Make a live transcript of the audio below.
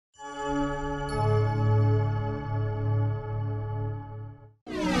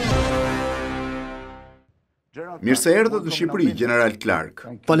Mirë se erdhët në Shqipëri, General Clark.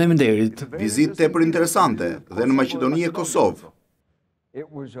 Faleminderit. Vizitë tepër interesante dhe në Maqedoni e Kosovë.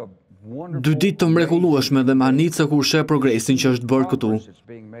 2 ditë të mrekullueshme dhe manicë kur sheh progresin që është bërë këtu.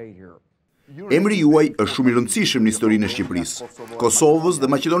 Emri juaj është shumë i rëndësishëm në historinë e Shqipërisë, Kosovës dhe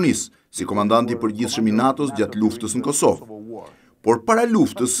Maqedonisë, si komandanti i përgjithshëm i NATO-s gjatë luftës në Kosovë. Por para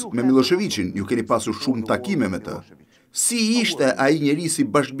luftës me Miloševićin ju keni pasur shumë takime me të. Si ishte ai njeri si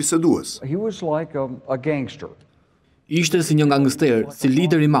bashkëbisedues? Ishte si një gangster, si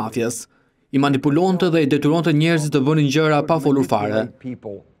lider i mafjas. I manipulonte dhe i detyronte njerëzit të bënin gjëra pa folur fare.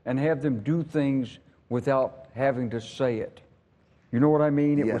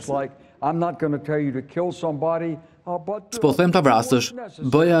 S'po them ta vrasësh,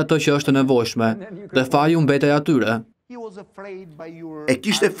 bëja ato që është e nevojshme, dhe faju mbetej atyre. E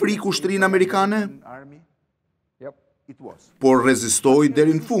kishte frikë ushtrinë amerikane? Por rezistoi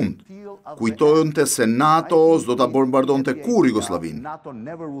deri në fund. Kujtojonte se NATO s'do ta bombardonte kurrë Jugosllavinë.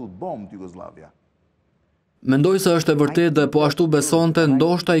 Mendoj se është e vërtetë dhe po ashtu besonte,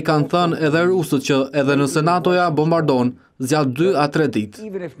 ndoshta i kanë thënë edhe rusët që edhe nëse NATO-ja bombardon, zgjat 2 a 3 ditë.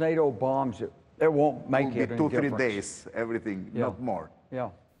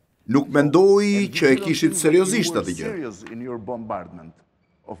 Nuk mendoi që e kishit seriozisht atë gjë.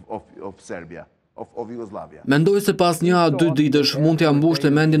 Mendoj se pas 1 a 2 ditësh mund t'ja mbushte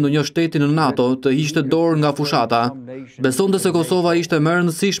mendjen ndonjë shteti në NATO të hiqte dorë nga fushata. Besonte se Kosova ishte më e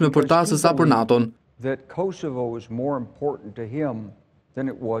rëndësishme për ta se sa për NATO-n.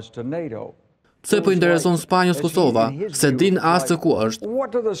 Pse po intereson Spanjës Kosova? Se din as se ku është.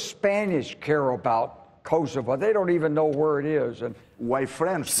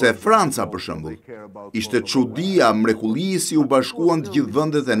 Se Franca, për shembull, ishte çudia mrekulli si u bashkuan të gjithë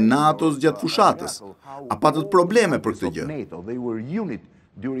vendet e NATO-s gjatë fushatës. A patët probleme për këtë gjë?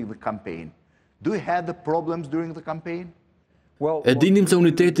 E dinim se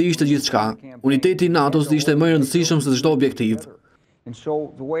uniteti ishte gjithçka. Uniteti i NATO-s ishte më i rëndësishëm se çdo objektiv.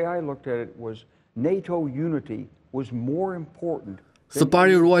 Së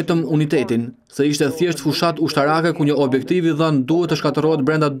pari ruajtëm unitetin, se ishte thjesht fushat ushtarake ku një objektiv i dhënë duhet të shkatërrohet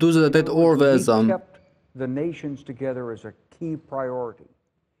brenda 48 orëve e zëm.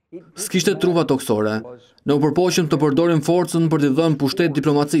 S'kishte trupa toksore. Ne u përpoqëm të përdorim forcën për t'i dhënë pushtet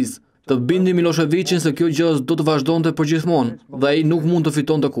diplomacisë, të bindim Miloševićin se kjo gjë do të vazhdonte përgjithmonë dhe ai nuk mund të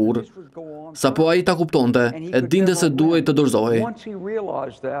fitonte kurrë. Sapo ai ta kuptonte, e dinte se duhej të dorëzohej.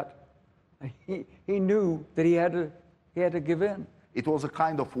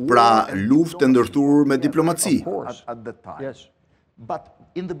 Pra luftë e ndërthurur me diplomaci.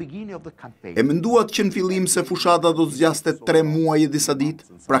 E menduat që në fillim se fushata do të zgjaste 3 muaj e disa ditë,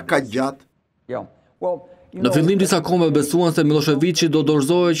 pra kaq gjatë? Në fillim disa kombe besuan se Miloševići do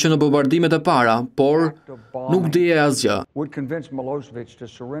dorëzohej që në bombardimet e para, por nuk dije asgjë.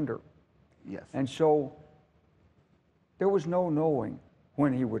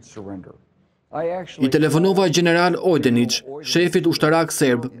 I telefonova gjeneral Ojdenić, shefit ushtarak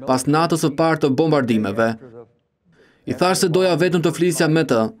serb, pas natës së parë të bombardimeve. I thash se doja vetëm të flisja me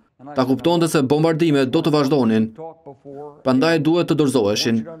të, ta kuptonte se bombardimet do të vazhdonin. Prandaj duhet të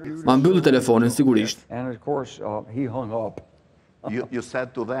dorëzoheshin. Ma mbylli telefonin sigurisht.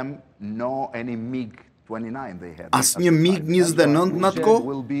 Asnjë MiG-29 në atë kohë?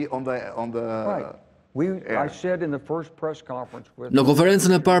 Në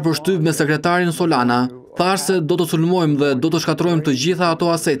konferencën e parë për shtyp me sekretarin Solana, thash se do të sulmojmë dhe do të shkatrojmë të gjitha ato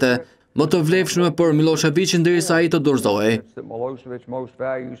asete më të vlefshme për Miloševićin derisa ai të dorëzohej.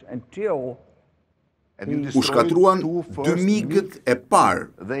 U shkatruan 2 MiG-ët e parë,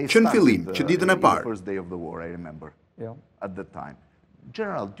 që në fillim, që ditën e parë.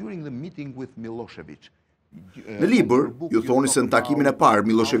 Në libër, ju thoni se në takimin e parë,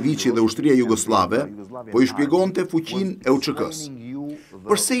 Miloševići dhe ushtria jugoslave po i shpjegonte fuqinë e UÇK-s.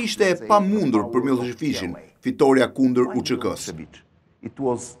 Përse ishte e pamundur për Miloševićin fitoria kundër UÇK-s?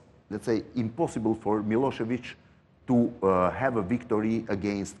 Let's say, impossible for Milošević to have a victory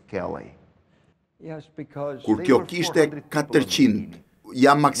against KLA. Kur kjo kishte 400,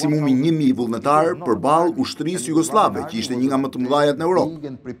 jam maksimumi 1000 vullnetar përballë ushtrisë jugoslave, që ishte një nga më të mëdhajat në Europë.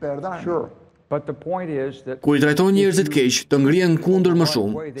 Kur i trajton njerëzit keq, të ngrihen kundër më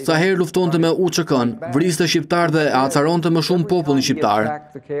shumë. Sa herë luftonte me UÇK-n, vriste shqiptar dhe acaronte më shumë popullin shqiptar.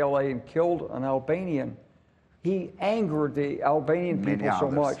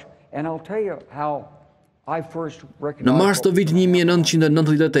 Në mars të vitit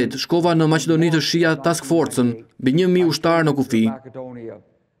 1998, shkova në Maqedoni të shija Task Force-ën, mbi 1000 ushtarë në kufi.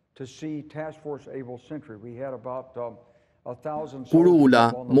 Kur ula,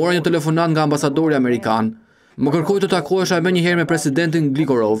 mora një telefonat nga ambasadori amerikan. Më kërkoi të takohesha më një herë me presidentin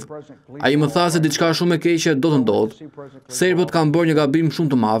Gligorov. Ai më tha se diçka shumë e keqe do të ndodhë. Serbët kanë bërë një gabim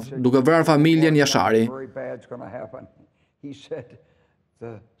shumë të madh, duke vrarë familjen Jashari.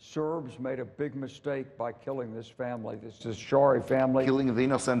 The Serbs made a big mistake by killing this family, this Shari family. Killing the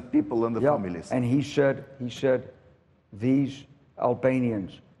innocent people and the families. And he said, these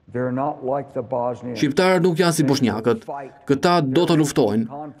Albanians, they're not like the Bosnians. Shqiptarët nuk janë si bosnjakët. Këta do të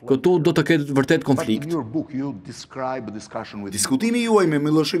luftojnë. Këtu do të ketë vërtet konflikt. Diskutimi juaj me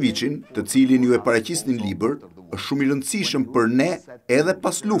Miloševićin, të cilin ju e paraqisni në libër, është shumë i rëndësishëm për ne edhe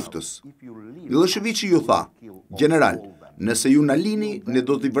pas luftës. Miloševići ju tha: "Gjeneral, nëse ju na lini, ne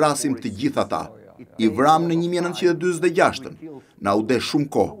do t'i vrasim të gjithë ata. I vram në 1946-ën. Na u de shumë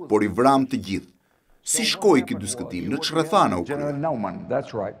kohë, por i vram të gjithë." Si shkoi ky diskutim, në çfarë thana u krye?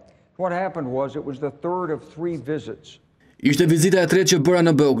 That's right. What happened was it was the third of 3 visits. Ishte vizita e tretë që bëra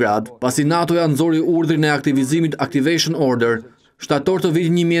në Beograd, pasi NATO-ja nxori urdhrin e aktivizimit Activation Order, shtator të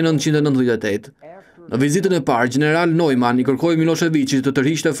vitit 1998. Në vizitën e parë, general Neumann i kërkoi Miloševićit të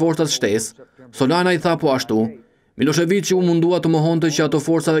tërhiqte forcat shtesë. Solana i tha po ashtu. Miloševići u mundua të mohonte që ato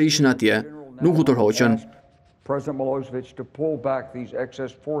forca ishin atje, nuk u tërhoqën. President Milošević to pull back these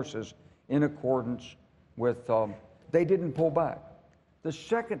excess forces in accordance with they didn't pull back. The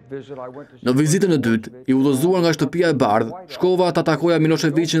second visit I went to Në vizitën e dytë, i udhëzuar nga shtëpia e bardhë, shkova ta takoja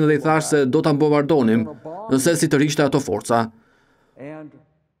Miloševićin dhe i thash se do ta bombardonim nëse si tërhiqte ato forca. and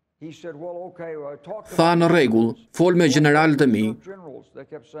he said, well, okay, talk to Tha në rregull, fol me generalët e mi. generals. They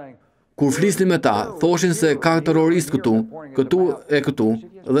kept saying, Kur flisnin me ta, thoshin se ka terroristë këtu, këtu e këtu,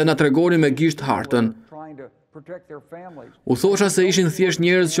 dhe na tregonin me gisht hartën. trying to protect their families. U thosha se ishin thjesht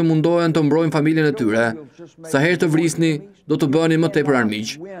njerëz që mundohen të mbrojnë familjen e tyre. Sa herë të vrisni, do të bëheni më tepër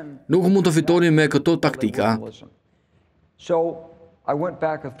armiq. Nuk mund të fitoni me këto taktika. So I went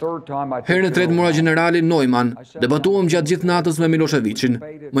back a third time. Herën e tretë mora generalin Neumann, debatuam gjatë gjithë natës me Miloševićin.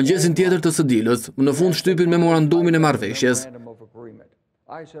 Mëngjesin tjetër të së dielës, në fund shtypin memorandumin e marrëveshjes.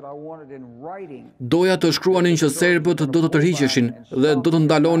 Doja të shkruanin që serbët do të tërhiqeshin dhe do të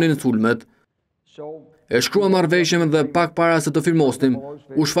ndalonin sulmet. E shkrua marrëveshjen dhe pak para se të firmosnim,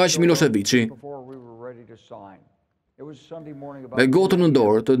 u shfaq Miloševići. Me gotën në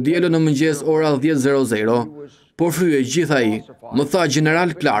dorë, të dielën në mëngjes ora 10:00, por frye gjithë ai. Më tha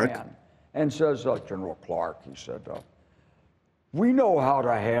General Clark, And says, General Clark, he said, we know how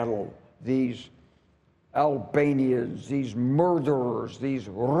to handle these Albanians, these murderers, these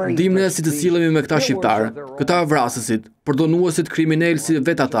rapists. dimne si të sillemi me këta shqiptarë, këta vrasësit, përdonuesit kriminal si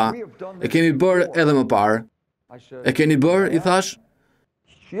vetë ata. E kemi bërë edhe më parë. E keni bërë, i thash?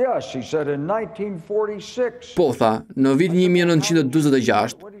 Yes, he said, in 1946. Po, tha, në vit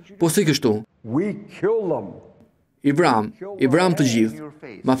 1946. Po si kështu? We killed them. I vram të gjithë.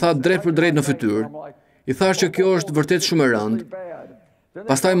 Ma tha drejt për drejt në fytyrë. I thash që kjo është vërtet shumë e rëndë.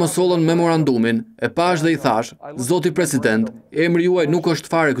 Pastaj më sollën memorandumin, e pash dhe i thash, zoti president, emri juaj nuk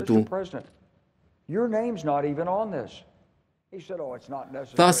është fare këtu. Your name's not even on this. He said, oh, it's not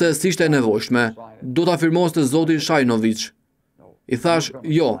necessary. Tha se s'ishte e nevojshme, do ta firmoste zoti Shajnović. I thash,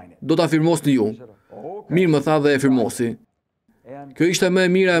 jo, do ta firmosni ju. Mirë, më tha dhe e firmosi. Kjo ishte më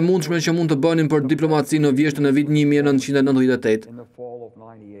e mira e mundshme që mund të bënin për diplomaci në vjeshtën e vit 1998. In the fall of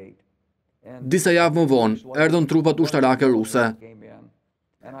 98. Disa javë më vonë, erdhën trupat ushtarake ruse.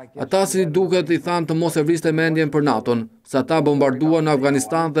 Ata si duket i thanë të mos e vriste mendjen për NATO-n, se ata bombarduan në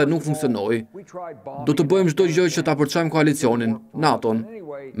Afganistan dhe nuk funksionoi. Do të bëjmë çdo gjë që ta përçojmë koalicionin, NATO-n.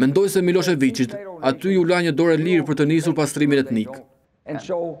 Mendoj se Miloševićit aty ju la një dorë lirë për të nisur pastrimin etnik. And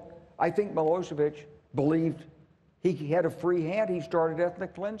so I think Milošević believed he had a free hand. He started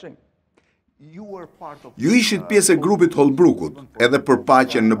ethnic cleansing. Ju ishit pjesë e grupit Holbrukut, edhe për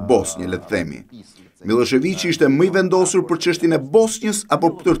paqen në Bosnjë, le të themi. Miloševići ishte më i vendosur për çështjen e Bosnjës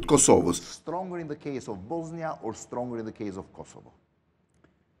apo për të Kosovës? Stronger in the case of Bosnia or stronger in the case of Kosovo?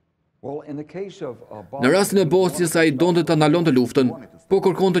 Well, in the case of Në rastin e Bosnjës ai donte ta ndalonte luftën, po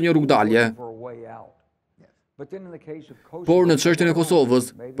kërkonte një rrugdalje. for a way out. But then in the case of Kosovo, Por në çështjen e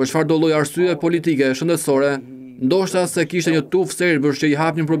Kosovës, për çfarë do lloj arsye politike, shëndetësore, ndoshta se kishte një tuf serbësh që i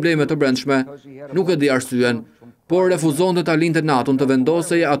hapnin probleme të brendshme, nuk e di arsyen, por refuzonte ta linte NATO-n të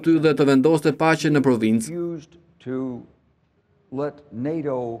vendosej aty dhe të vendoste paqen në provincë. refused to let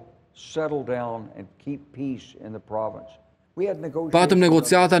NATO settle down and keep peace in the province. We had Patëm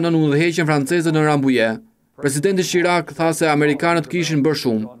negociata në udhëheqjen franceze në Rambouillet. Presidenti Chirac tha se amerikanët kishin bërë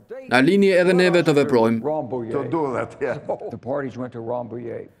shumë. Na lini edhe neve të veprojmë. To do that, yeah. The parties went to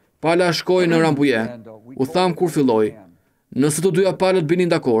Rambouillet. Pala shkoi në Rambouillet. U tham kur filloi. Nëse të dyja palët binin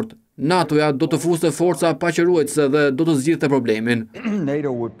dakord, NATO-ja do të fuste forca paqëruese dhe do të zgjidhte problemin.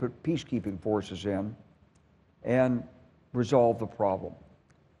 NATO would put peacekeeping forces in and resolve the problem.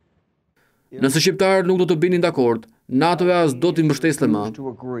 Nëse shqiptarët nuk do të binin dakord, NATO-ja as do t'i mbështesë më. To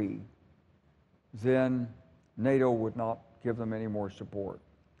agree, then NATO would not give them any more support.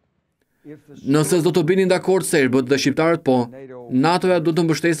 Nëse s'do të binin dakord serbët dhe shqiptarët po, NATO-ja do të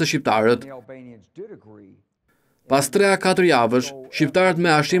mbështesë shqiptarët. The Albanians did agree. Pas 3-4 javësh, shqiptarët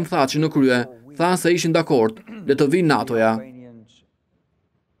me Hashim Thaçin në krye thanë se ishin dakord le të vinë NATO-ja. Albanians,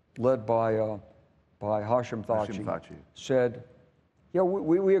 led by Hashim Thaçi, said, "Yeah,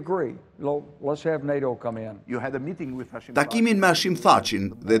 we agree. Let's have NATO come in." You had a meeting with Hashim Takimin me Hashim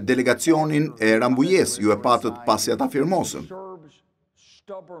Thaçin dhe delegacionin e Rambujes ju e patët pasi ata firmosën. Serbs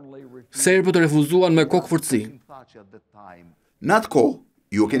stubbornly refused. Serbët refuzuan me kokëfortësi. Në atë kohë,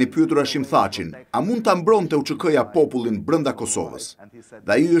 ju keni pyetur Hashim Thaçin, a mund ta mbronte UÇK-ja popullin brenda Kosovës?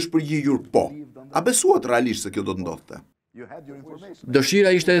 Dhe ai është përgjigjur po. A besuat realisht se kjo do të ndodhte? You had your information.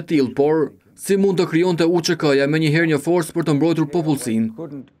 Dëshira ishte e tillë, por si mund të krijonte UÇK-ja me njëherë një forcë për të mbrojtur popullsinë?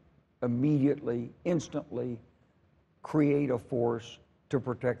 Couldn't immediately, instantly create a force to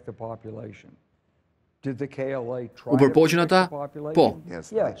protect the population. Did the KLA try U përpoqën to ata? protect the population? Po. Yes.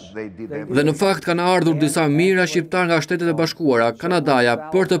 They did They Dhe në fakt kanë ardhur disa mijëra shqiptar nga Shtetet e Bashkuara, Kanadaja,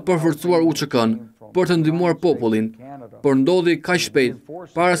 për të përforcuar UÇK-n, për të ndihmuar popullin, por ndodhi kaq shpejt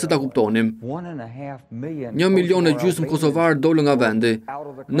para se ta kuptonim. 1.5 million 1,5 milion kosovar dolën nga vendi,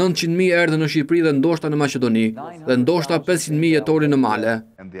 900.000 erdhën në Shqipëri dhe ndoshta në Maqedoni, dhe ndoshta 500.000 jetorin në male.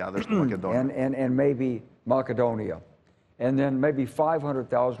 and the others to Macedonia. and maybe Macedonia. And then maybe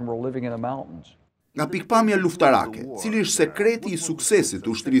 500,000 were living in the mountains. Nga pikpamja luftarake, cili është sekreti I suksesit të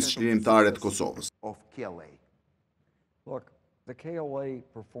ushtrisë çlirimtare të Kosovës? Of KLA. Look, the KLA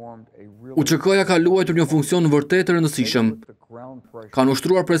performed a really UÇK-ja ka luajtur një funksion vërtet të rëndësishëm. the ground pressure Kanë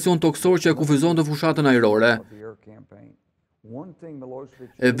ushtruar presion toksor që e kufizonte fushatën ajrore. of the air campaign. One thing Milosevic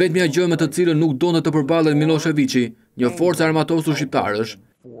E vetmja gjë me të cilën nuk donte të përballet Miloševiqi, një forcë armatosur shqiptarësh.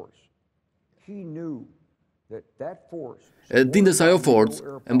 force. He knew that force E dinte se ajo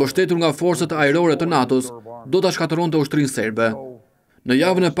forcë, e mbështetur nga forcat ajrore të NATO-s, do ta shkatërronte ushtrinë serbe. Në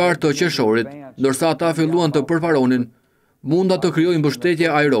javën e parë të qershorit, ndërsa ata filluan të përparonin, munda të krijojnë mbështetje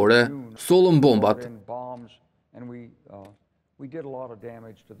ajrore, sollën bombat. in bombs, and we did a lot of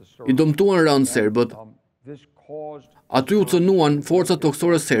damage to the I dëmtuan rënd serbët. This caused Aty u cënuan forcat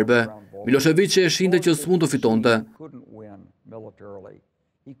toksore serbe. Miloševiqi e shinte që s'mund të fitonte. he couldn't win militarily.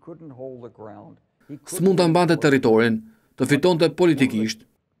 He couldn't hold the ground. He S'mund ta mbante territorin, të fitonte politikisht.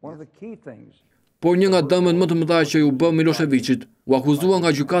 One of the key things Por një nga dëmet më të mëdha që ju bë Miloševiqit, u akuzua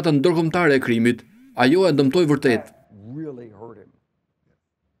nga gjykata ndërkombëtare e krimit. Ajo e dëmtoi vërtet. really hurt him.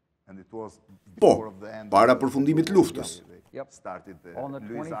 And it was Po, before the end para përfundimit të luftës. started On the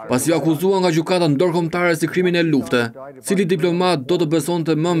Louis 25th Pasi ju akuzua nga gjykata ndërkombëtare si krimin e lufte, cili diplomat do të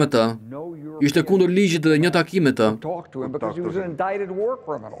besonte më me të? no European Ishte kundër ligjit dhe një takime të. talk to him because he was an indicted war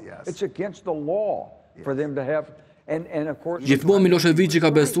criminal. It's against the law for them to have and of course Gjithmonë Miloševiqi ka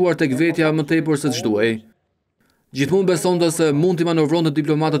besuar tek vetja më tepër se ç'duhej. Gjithmonë besonte se mund t'i manovronte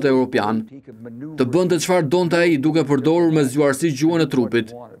diplomatët evropian, he could maneuver të bënte çfarë donte ai duke përdorur me zgjuarsi gjuhën e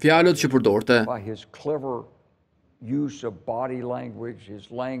trupit, fjalët që përdorte. by his clever use of body language,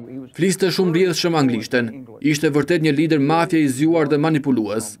 his language. He was Fliste shumë rrjedhshëm anglishten. Ishte vërtet një lider mafie I zgjuar dhe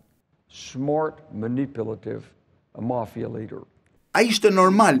manipulues. smart, manipulative, a mafia leader. A ishte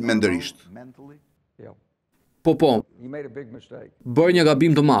normal mendërisht. mentally. Yeah. Po, He made a big mistake. bërë një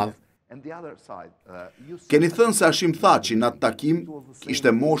gabim të madh. And the other side, you see Keni thënë se Hashim Thaçi në atë takim kishte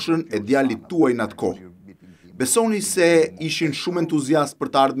moshën e djalit tuaj në atë kohë. Besoni se ishin shumë entuziast për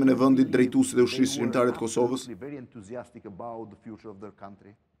të ardhmen e vendit drejtuesit e ushtrisë çlirimtare të Kosovës? very enthusiastic about the future of their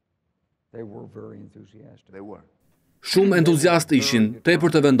country. They were very enthusiastic. They were. Shumë entuziast ishin, tepër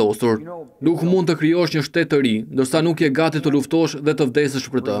të vendosur. Nuk mund të krijosh një shtet të ri, ndërsa nuk je gati të luftosh dhe të vdesësh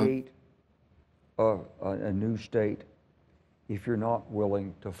për të. Create a new state if you're not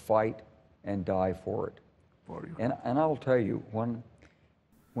willing to fight and die for it. For you. And I'll tell you, when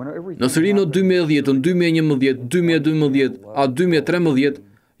everything Në Siri në 2010, në 2011, 2012, a 2013,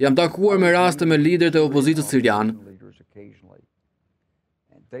 jam takuar me raste me liderët e opozitës sirian. leaders occasionally,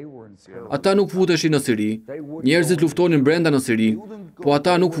 and they were in peril. Ata nuk futeshin në Siri. Njerëzit luftonin brenda në Siri, po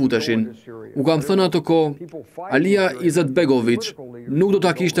ata nuk futeshin. U kam thënë atë kohë, Alia Izetbegović nuk do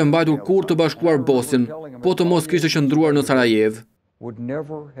ta kishte mbajtur kurrë të bashkuar Bosnjën, po të mos kishte qëndruar në Sarajevo. Would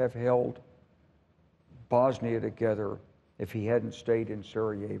never have held Bosnia together if he hadn't stayed in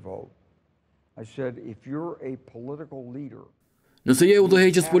Sarajevo. I said, if you're a political leader, Nëse je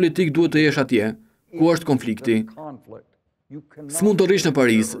udhëheqës politik, duhet të jesh atje, ku është konflikti. conflict, you cannot S'mund të rish në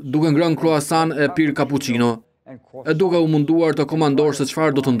Paris, duke ngrënë croissant e pir cappuccino, and e duke u munduar të komandosh se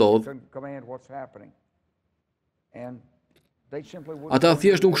çfarë do të ndodhë. command what's happening. Ata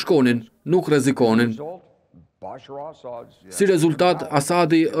thjesht nuk shkonin, nuk rrezikonin. Si rezultat,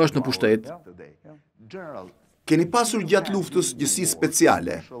 Asadi është në pushtet. Keni pasur gjatë luftës gjësi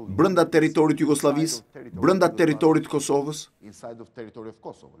speciale, brenda territorit Jugosllavisë, brenda territorit Kosovës?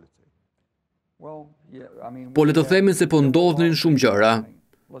 Po le të themin se po ndodhin shumë gjëra.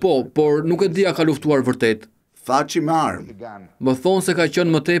 Po, por nuk e di a ka luftuar vërtet. Thaçi me armë. Më thonë se ka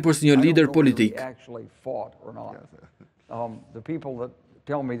qenë më tepër si një lider politik. The people that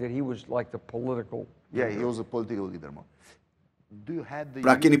tell me that he was like the political. Yeah, he was a political leader.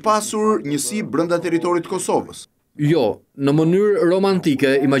 Pra keni pasur njësi brenda territorit Kosovës? Jo, në mënyrë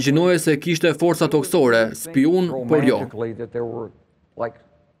romantike, imagjinoje se kishte forca toksore, spiun, por jo. That there were like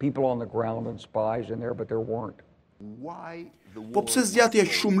people on the ground and spies in there, but there weren't. Po pse zgjati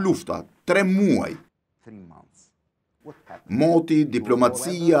aq shumë lufta? 3 muaj. Moti,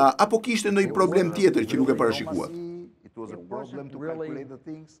 diplomacia, apo kishte ndonjë problem tjetër që nuk e parashikuat?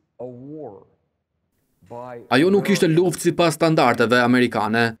 Ajo nuk ishte luftë sipas standardeve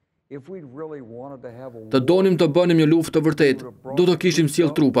amerikane. Të donim të bënim një luftë të vërtet, do të kishim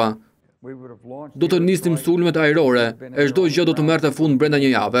sjell trupa. Do të nisnim sulmet ajrore, e çdo gjë do të merrte fund brenda një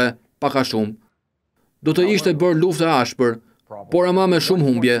jave, pak a shumë. Do të ishte bërë luftë e ashpër, por ama me shumë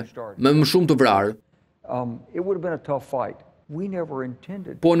humbje, me më shumë të vrarë.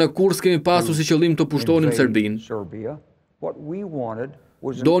 Po në kur s'kemi pasur si qëllim të pushtonim Serbinë.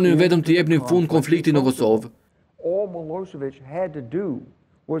 Donin vetëm të jepnin fund konfliktit në Kosovë.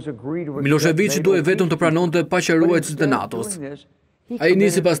 Miloševići duhej vetëm të pranonte paqëruesit e NATO-s. Ai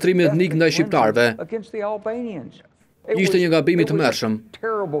nisi pastrimin etnik ndaj shqiptarëve. Ishte një gabim I tmerrshëm.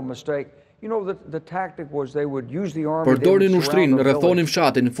 Përdornin ushtrinë, rrethonin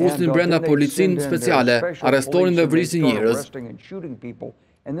fshatin, fusnin brenda policinë speciale, arrestonin dhe vrisin njerëz.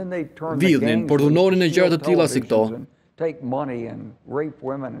 Vidhnin, por dhunonin e gjëra të tilla si këto.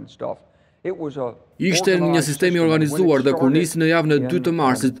 Ishte një sistemi organizuar dhe kur nisi në javën e 2 të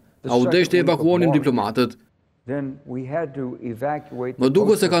marsit, au deshte evakuonin diplomatët. Më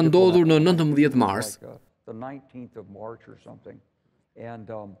duket se ka ndodhur në 19 mars.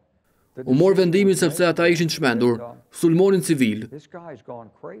 U mor vendimin sepse ata ishin të shmendur, sulmonin civil.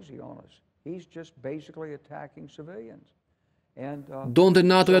 Donte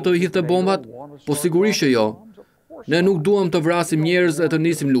NATO-ja të hidhte bombat? Po sigurisht që jo. Ne nuk duam të vrasim njerëz e të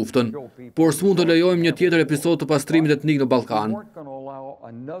nisim luftën, por s'mund të lejojmë një tjetër episod të pastrimit etnik në Ballkan.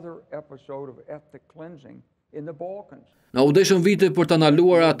 Na u deshën vite për të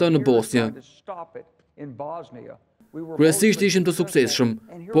ndaluar atë në Bosnjë. Kryesisht ishim të suksesshëm,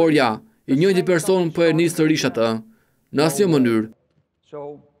 por ja, I njëjti person po e nis sërish atë, në asnjë mënyrë.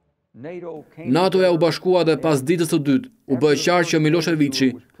 NATO-ja u bashkua dhe pas ditës së dytë, u bë qartë që Miloševići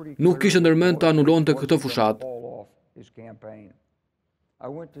nuk kishte ndërmend të anulonte këtë fushat.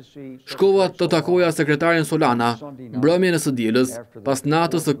 Shkova të takoja sekretarin Solana, mbrëmjen e së dielës, pas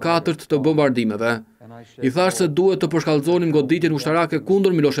natës së 4 të bombardimeve. I thash se duhet të përshkallëzonim goditjen ushtarake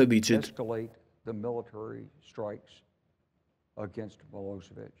kundër Miloševićit.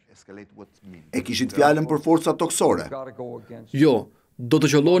 E kishit fjalën për forca toksore? Jo, do të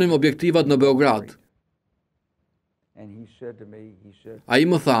qollonim objektivat në Beograd. Ai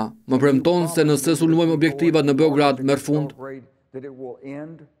më tha, më premton se nëse sulmojmë objektivat në Beograd merr fund.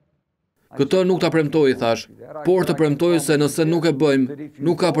 Këtë nuk ta premtoj, thash, por të premtoj se nëse nuk e bëjmë,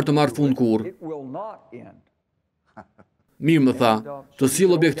 nuk ka për të marrë fund kurrë. Mirë, më tha, të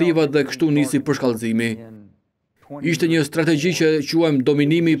sill objektivat dhe kështu nisi përshkallëzimi. Ishte një strategji që quajmë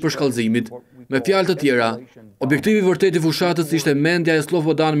dominimi I përshkallëzimit. Me fjalë të tjera, objektivi vërtet I fushatës ishte mendja e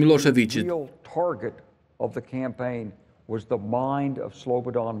Slobodan Miloševićit.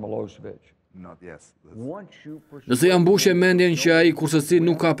 Nëse ja mbushje mendjen që ai kurse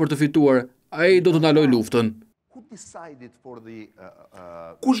nuk ka për të fituar, ai do të ndaloj luftën.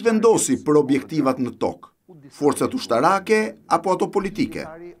 Kush vendosi për objektivat në tokë? Forcat ushtarake apo ato politike?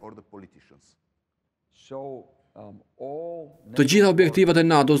 Të gjitha objektivat e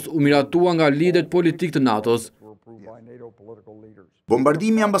NATO-s u miratua nga liderët politik të NATO-s.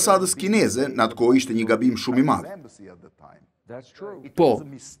 Bombardimi I ambasadës kineze në atë kohë ishte një gabim shumë I madh. Po.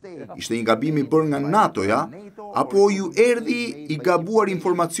 Ishte një gabim I bërë nga NATO-ja, apo ju erdhi I gabuar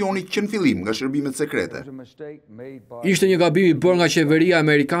informacioni që në fillim nga shërbimet sekrete? Ishte një gabim I bërë nga qeveria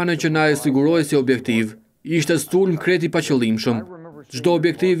amerikane që na e siguroi si objektiv. Ishte sulm kreti paqëllimshëm. Çdo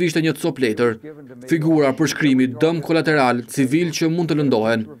objektiv ishte një copë letër, figura, përshkrimi, dëm kolateral, civil që mund të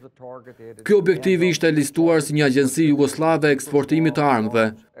lëndohen. Ky objektiv ishte listuar si një agjenci jugoslave e eksportimit të armëve.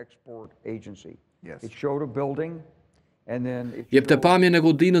 Jepte pamjen e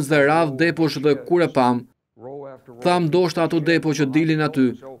godinës dhe radh deposh dhe kur e pam, Tham ndoshta ato depo që dilin aty,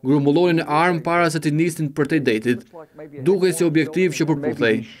 grumbullonin armë para se të nisnin për te detit, duke si objektiv që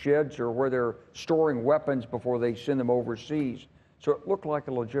përputhej.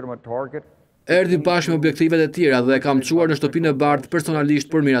 Erdhi bashkë me objektivet e tjera dhe e kam çuar në shtëpinë e bardhë personalisht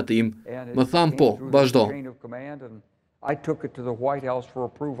për miratim. Më tham po, vazhdo. I took it to the White House for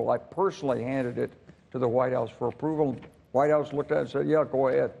approval. I personally handed it to the White House for approval. White House looked at it and said, "Yeah, go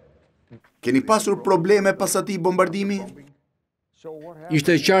ahead." Keni pasur probleme pas atij bombardimi?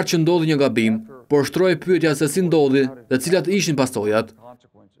 Ishte e qartë që ndodhi një gabim, por shtroi pyetja se si ndodhi dhe cilat ishin pasojat.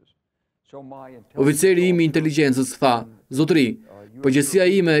 Oficeri im i inteligjencës tha, "Zotëri, përgjegjësia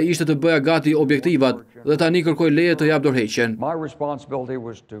ime ishte të bëja gati objektivat dhe tani kërkoj leje të jap dorëheqjen." My responsibility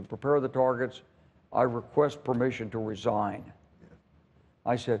was to prepare the targets. I request permission to resign.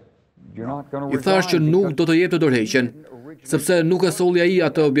 I said, "You're not going to I thash që nuk do të jep të dorëheqjen, sepse nuk e solli ai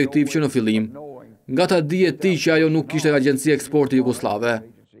atë objektiv që në fillim. Nga ta dije ti që ajo nuk kishte agjenci eksporti jugoslave.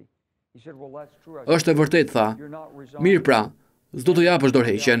 Është e vërtet, tha. Mirë pra, s'do të japësh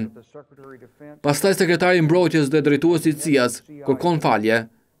dorëheqjen. Pastaj sekretari i mbrojtjes dhe drejtuesi i CIA-s kërkon falje,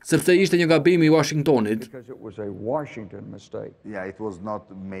 sepse ishte një gabim i Washingtonit. Yeah, it was not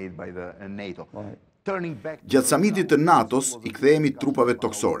made by the NATO. Gjatë samitit të NATO-s i kthehemi trupave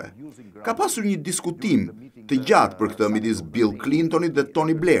toksore. Ka pasur një diskutim të gjatë për këtë midis Bill Clintonit dhe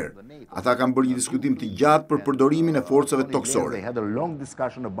Tony Blair. Ata kanë bërë një diskutim të gjatë për përdorimin e forcave toksore. They had a long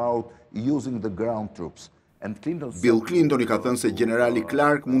discussion about using the ground troops. And Clinton Bill Clinton i ka thënë se gjenerali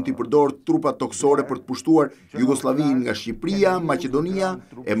Clark mund t'i përdor trupa toksore për të pushtuar Jugosllavinë nga Shqipëria, Maqedonia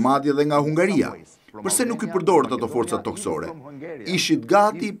e madje edhe nga Hungaria. Përse nuk i përdorët ato forca toksore? Ishit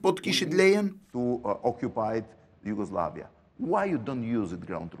gati, po të kishit lejen? To occupied Yugoslavia. Why you don't use it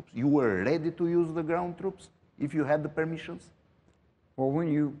ground troops? You were ready to use the ground troops if you had the permissions?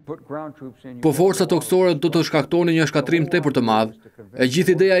 Po forca toksore do të shkaktonin një shkatrim tepër të madh. E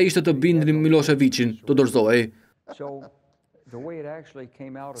gjithë ideja ishte të bindnin Miloševićin të dorëzohej.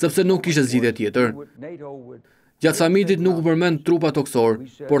 Sepse nuk kishte zgjidhje tjetër. Gjatë samitit nuk u përmend trupa toksor,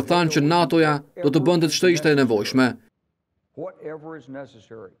 por thanë që NATO-ja do të bënte ç'të ishte e nevojshme.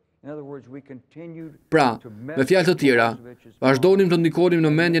 Pra, me fjalë të tjera, vazhdonim të ndikonim në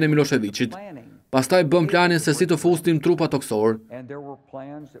mendjen e Miloševićit. Pastaj bëm planin se si të fusnim trupa toksor.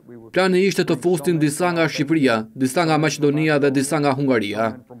 Plani ishte të fusnim disa nga Shqipëria, disa nga Maqedonia dhe disa nga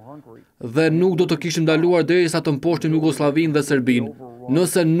Hungaria. Dhe nuk do të kishim ndaluar derisa të mposhtim Jugosllavinë dhe Serbinë,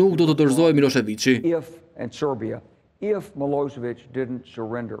 nëse nuk do të dorëzohej Miloševići.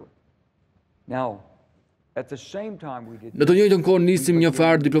 Në të njëjtën kohë nisim një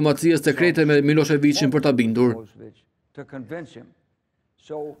farë diplomacie sekrete me Miloševićin për ta bindur.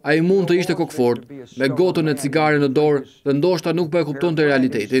 Ai mund të ishte kokfort, me gotën e cigare në dorë dhe ndoshta nuk po e kuptonte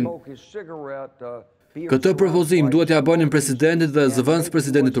realitetin. Këtë propozim duhet ja bënin presidentit dhe zëvendës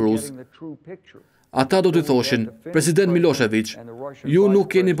presidentit rus. Ata do t'i thoshin, president Milošević, ju nuk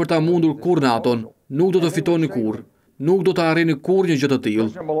keni për ta mundur kur NATO-n, nuk do të fitoni kur, nuk do të arrini kur një gjë të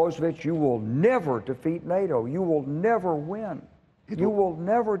tillë. You will never defeat NATO. You will never win. You will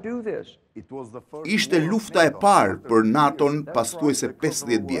never do this. Ishte lufta e parë për NATO-n pas thuajse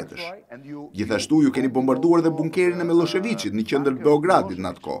 50 vjetësh. Gjithashtu ju keni bombarduar dhe bunkerin e Miloševićit në qendër Beogradit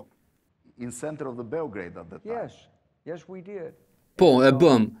në atë kohë. In center of the Belgrade at that time. Yes, we did. Po, e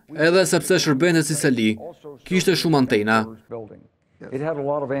bëm, edhe sepse shërbente si seli, kishte shumë antena. It had a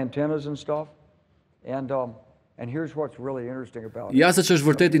lot of antennas and stuff. And here's what's really interesting about it. Ja se që është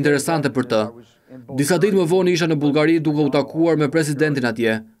vërtet interesante për të. Disa ditë më vonë isha në Bullgari duke u takuar me presidentin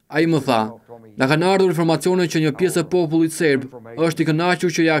atje. Ai më tha, na kanë ardhur informacione që një pjesë e popullit serb është i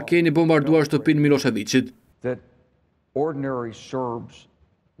kënaqur që ja keni bombarduar shtëpinë Miloševićit. That ordinary Serbs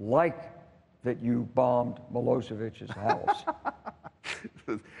like that you bombed Milošević's house.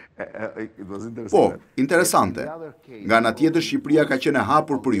 Po, interesante. Nga ana tjetër Shqipëria ka qenë e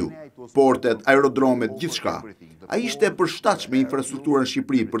hapur për ju. Portet, aerodromet, gjithçka. Ai ishte e përshtatshme infrastruktura në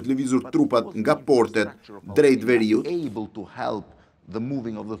Shqipëri për të lëvizur trupat nga portet drejt veriut. Able to help the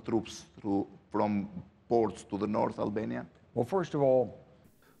moving of the troops from ports to the North Albania. Well, first of all,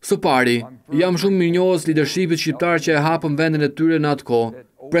 Së pari, jam shumë mirënjohës leadershipit shqiptar që e hapën vendin e tyre në atë kohë.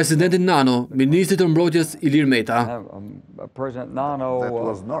 Presidentin Nano, ministri të mbrojtjes Ilir Meta. President Nano,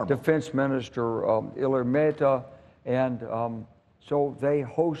 Defense Minister Ilir Meta, and so they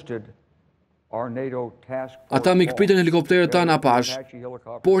hosted our NATO task force. Ata mikpritën helikopterët tanë Apache,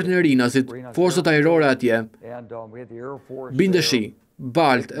 portin e Rinasit, forcët ajrore atje. Bindeshi,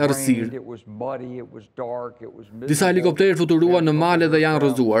 balt, errësirë. Disa helikopterë fluturuan në male dhe janë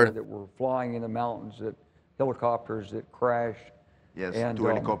rrëzuar. Yes, And, 2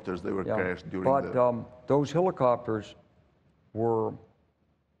 helicopters, they were crashed during but the... those helicopters were...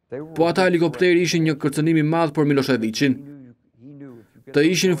 Po ata helikopteri ishin një kërcënim i madh për Milosevicin. Të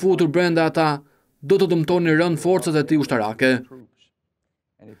ishin futur brenda ata, do të dëmtonin rënd forcat e tij ushtarake.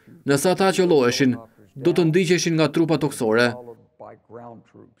 Nëse ata qelloheshin, do të ndiqeshin nga trupa toksore.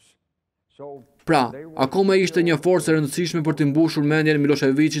 Pra, akoma ishte një forcë e rëndësishme për të mbushur mendjen e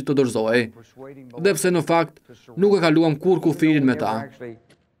Milosevicit të dorëzohej, dhe pse në fakt nuk e kaluam kurrë kufirin me ta.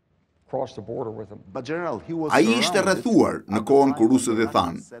 Ai ishte rrethuar në kohën kur rusët e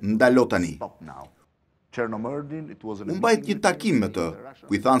thanë, ndalo tani. Unë mbajt një takim me të,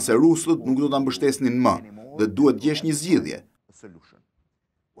 ku i thanë se rusët nuk do ta mbështesnin më dhe duhet gjesh një zgjidhje.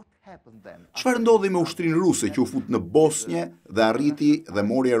 Çfarë ndodhi me ushtrinë ruse që u fut në Bosnjë dhe arriti dhe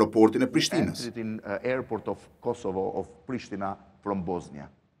mori aeroportin e Prishtinës?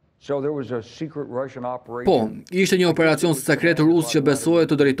 Po, ishte një operacion sekret rus që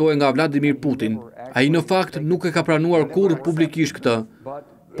besohet të drejtohej nga Vladimir Putin. Ai në fakt nuk e ka pranuar kurrë publikisht këtë,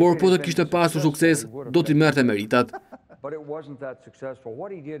 por po të kishte pasur sukses, do t'i merrte meritat.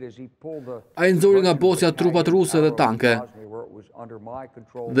 Ai nxori nga Bosnja trupat ruse dhe tanke.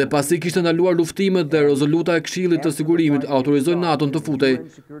 Dhe pasi kishte ndaluar luftimet dhe rezoluta e Këshillit të Sigurimit autorizoi NATO-n të futej,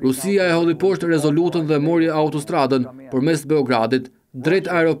 Rusia e hodhi poshtë rezolutën dhe mori autostradën përmes Beogradit drejt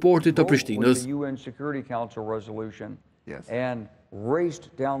aeroportit të Prishtinës.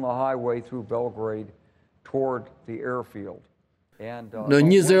 Në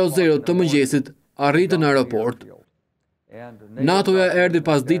 1:00 të mëngjesit arritën në aeroport. NATO-ja erdhi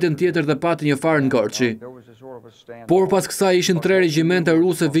pas ditën tjetër dhe pati një farë ngërçi. Por pas kësaj ishin 3 regjimente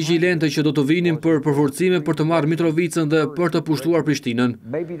ruse vigjilente që do të vinin për përforcime për të marrë Mitrovicën dhe për të pushtuar Prishtinën.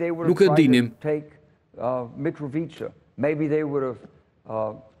 Nuk e dinim.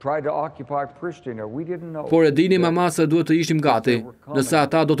 Por e dinim ama se duhet të ishim gati, nëse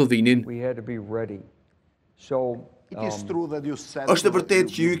ata do të vinin. Është e vërtet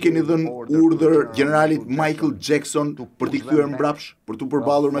që ju keni dhënë urdhër generalit Michael Jackson për t'i kthyer mbrapsh, për t'u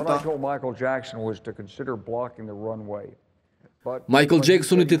përballur me ta? Michael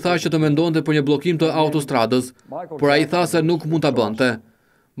Jacksoni t'i tha që të mendonte për një bllokim të autostradës, por ai tha se nuk mund ta bënte.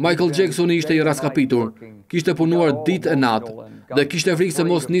 Michael Jacksoni ishte i raskapitur, kishte punuar ditë e natë dhe kishte frikë se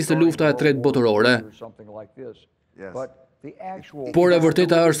mos niste lufta e tretë botërore. Por e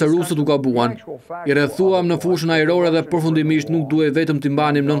vërteta është se rusët u gabuan. I rrethuam në fushën ajrore dhe përfundimisht nuk duhej vetëm t'i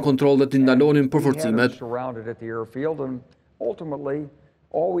mbanim nën kontroll dhe t'i ndalonin përforcimet.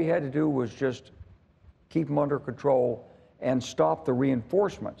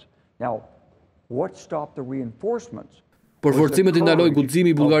 Përforcimet i ndaloi guximi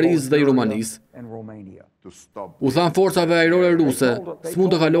i Bullgarisë dhe i Rumanisë. U than forcave ajrore ruse,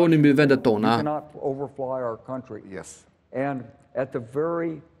 s'mund të kalonin mbi vendet tona.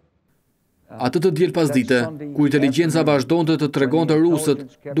 Atë të diel pasdite, ku inteligjenca vazhdonte të tregonte rusët,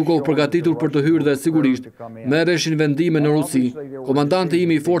 duke u përgatitur për të hyrë dhe sigurisht merreshin vendime në Rusi, komandanti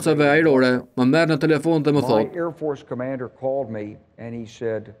im i forcave ajrore më merr në telefon dhe më thotë: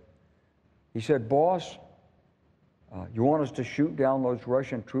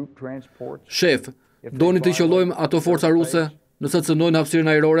 "Shef, doni të qollojmë ato forca ruse nëse cënojnë hapësirën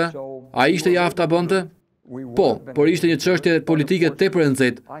ajrore?" Ai ishte i aftë ta bënte? Po, por ishte një çështje politike tepër e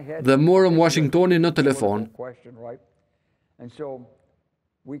nxehtë dhe morëm Washingtonin në telefon.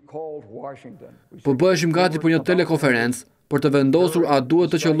 Po bëheshim gati për një telekonferencë për të vendosur a duhet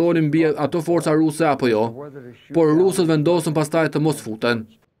të qellonin mbi ato forca ruse apo jo, por rusët vendosën pastaj të mos futen.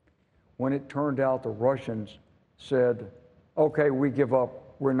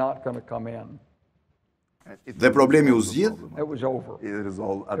 Dhe problemi u zgjidh?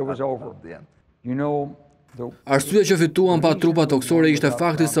 Arsyeja që fituan pa trupa toksore ishte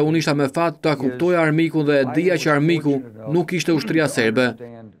fakti se unë isha me fat ta kuptoja armikun dhe e dija që armiku nuk ishte ushtria serbe,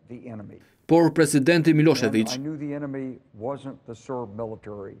 por presidenti Milosevic.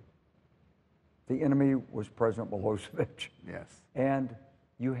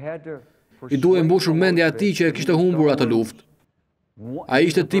 I duhej mbushur mendja e tij që e kishte humbur atë luftë. Ai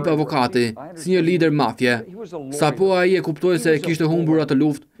ishte tip avokati, si një lider mafie. Sapo ai e kuptoi se e kishte humbur atë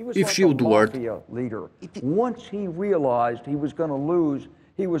luftë, i fshiu duart.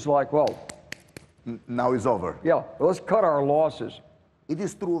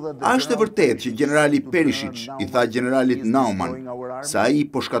 A është e vërtet që generali Perišić i tha generalit Nauman se ai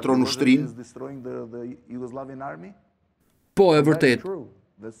po shkatron ushtrinë? Po, e vërtet.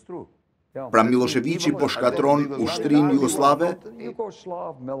 Pra Miloševići po shkatron ushtrinë jugoslave?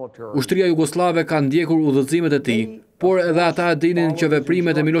 Ushtria jugoslave ka ndjekur udhëzimet e tij, por edhe ata e dinin që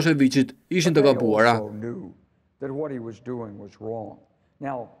veprimet e Miloševićit ishin të gabuara.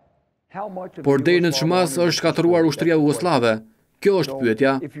 Por deri në çmas është shkatëruar ushtria jugoslave. Kjo është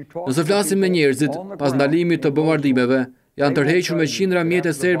pyetja. Nëse flasim me njerëzit pas ndalimit të bombardimeve, janë tërhequr me qindra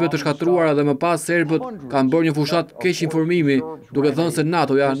mjete serbe të shkatëruara dhe më pas serbët kanë bërë një fushat keq informimi, duke thënë se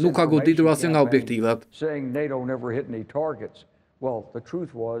NATO-ja nuk ka goditur asnjë nga objektivat.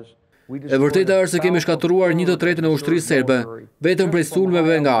 E vërteta është se kemi shkatëruar 1/3 e ushtrisë serbe, vetëm prej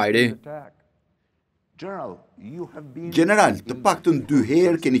sulmeve nga ajri. General, të paktën 2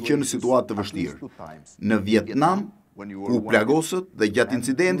 herë keni qenë në situatë të vështirë. Në Vietnam, ku plagosët dhe gjatë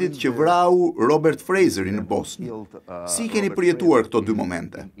incidentit që vrau Robert Fraserin në Bosnë. Si keni përjetuar këto 2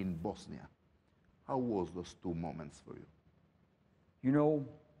 momente?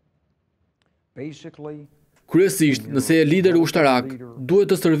 Kryesisht, nëse je lider ushtarak, duhet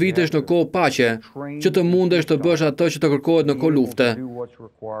të stërvitesh në kohë paqe, që të mundesh të bësh atë që të kërkohet në kohë lufte.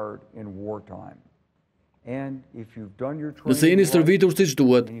 Nëse jeni stërvitur siç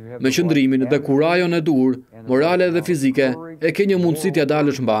duhet, me qëndrimin dhe kurajon e dur, morale dhe fizike, e ke një mundësi t'ja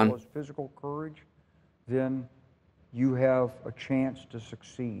dalësh mban.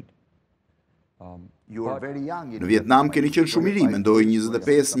 Në Vietnam keni qenë shumë i ri, mendoj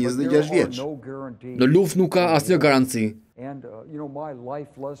 25-26 vjeç. Në luftë nuk ka asnjë garanci.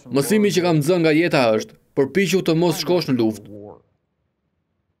 Mësimi që kam dhënë nga jeta është, përpiqu të mos shkosh në luftë.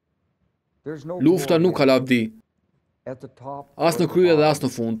 Lufta nuk ka lavdi, as në krye dhe as në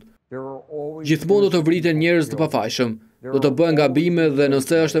fund. Gjithmonë do të vriten njerëz të pafajshëm, do të bëhen gabime dhe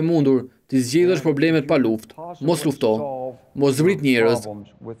nëse është e mundur, ti zgjidhësh problemet pa luftë. Mos lufto, mos vrit njerëz.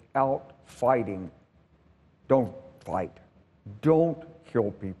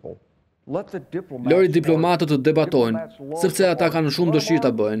 Lëri diplomatët të debatojnë, sepse ata kanë shumë dëshirë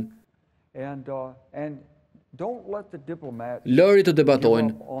ta bëjnë. Lëri të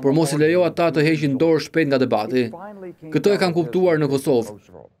debatojnë, por mos i lejo ata të heqin dorë shpejt nga debati. Këtë e kanë kuptuar në Kosovë.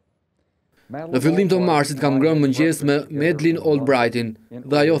 Në fillim të marsit kam ngrënë mëngjes me Madeleine Albrightin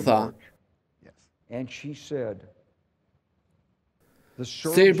dhe ajo tha: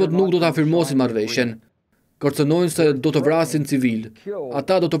 Serbët nuk do të afirmosin marrëveshjen. Kërcënojnë se do të vrasin civil.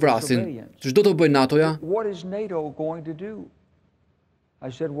 Ata do të vrasin. Ç'do të bëjë NATO-ja?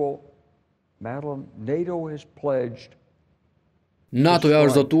 NATO-ja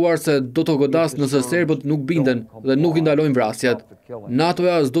është zotuar se do të godas nëse serbët nuk binden dhe nuk i ndalojnë vrasjet.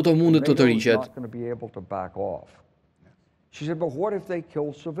 NATO-ja s'do të mundet të tërhiqet.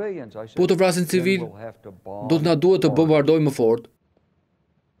 Po të vrasin civil, do të na duhet të bombardojmë më fort.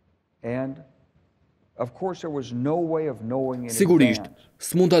 Sigurisht,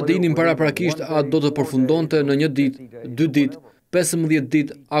 s'mund ta dinim paraprakisht a do të përfundonte në 1 ditë, 2 ditë, 15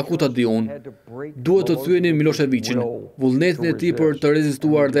 ditë, a ku ta di unë. Duhet të thyenin Miloševićin, vullnetin e tij për të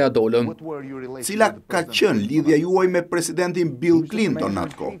rezistuar dhe ja dolëm. Cila ka qenë lidhja juaj me presidentin Bill Clinton në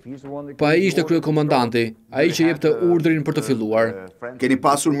atë kohë? Pa ai ishte kryekomandanti, ai që jepte urdhrin për të filluar. Keni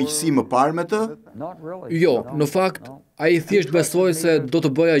pasur miqësi më parë me të? Jo, në fakt, ai thjesht besoi se do të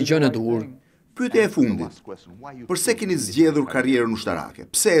bëja gjën e duhur. Pyetja e fundit. Përse keni zgjedhur karrierën ushtarake?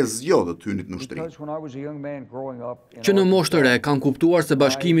 Pse e zgjodhët hynit në ushtri? Që në moshë të re kanë kuptuar se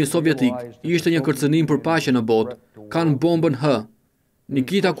Bashkimi Sovjetik ishte një kërcënim për paqe në botë. Kanë bombën hënë.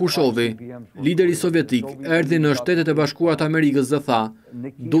 Nikita Khrushchevi, lideri sovjetik, erdhi në Shtetet e Bashkuara të Amerikës dhe tha: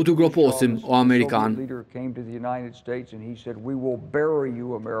 "Do t'ju groposim, o amerikan."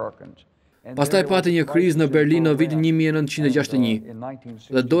 Pastaj pati një krizë në Berlin në vitin 1961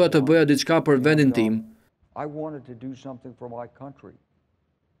 dhe doja të bëja diçka për vendin tim.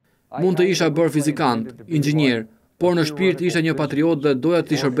 Mund të isha bërë fizikant, inxhinier, por në shpirt isha një patriot dhe doja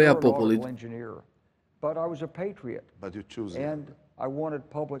të shërbeja popullit.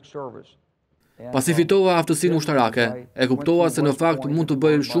 Pasi fitova aftësinë ushtarake, e kuptova se në fakt mund të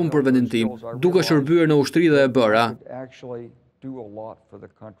bëj shumë për vendin tim, duke shërbyer në ushtri dhe e bëra.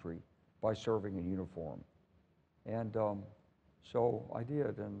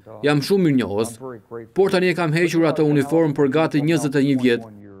 Jam shumë mirënjohës, por tani e kam hequr atë uniform për gati 21 vjet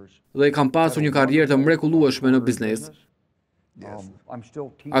dhe kam pasur një karrierë të mrekullueshme në biznes.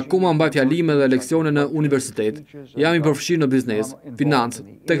 Akoma mbaj fjalime dhe leksione në universitet. Jam i përfshirë në biznes, financë,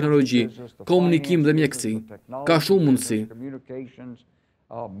 teknologji, komunikim dhe mjekësi. Ka shumë mundësi.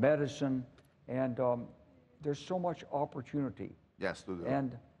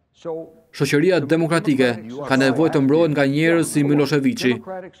 Shoqëria demokratike ka nevojë të mbrohet nga njerëz si Miloševići.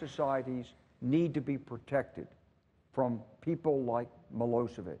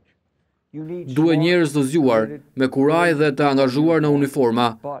 Duhet njerëz të zgjuar, me kuraj dhe të angazhuar në uniforma,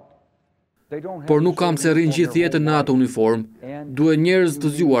 por nuk kam se rrinë gjithë jetën në atë uniform. Duhet njerëz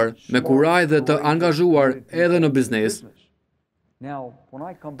të zgjuar, me kuraj dhe të angazhuar edhe në biznes.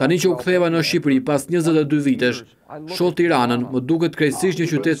 Tani që u ktheva në Shqipëri pas 22 vitesh, shoh Tiranën, më duket krejtësisht një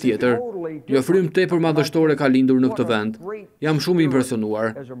qytet tjetër. Një frym tepër madhështore ka lindur në këtë vend. Jam shumë i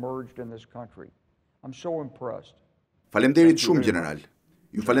impresionuar. Faleminderit shumë gjeneral.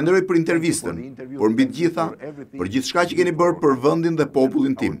 Ju falenderoj për intervistën, por mbi të gjitha, për gjithçka që keni bërë për vendin dhe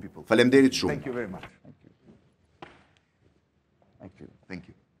popullin tim. Faleminderit shumë.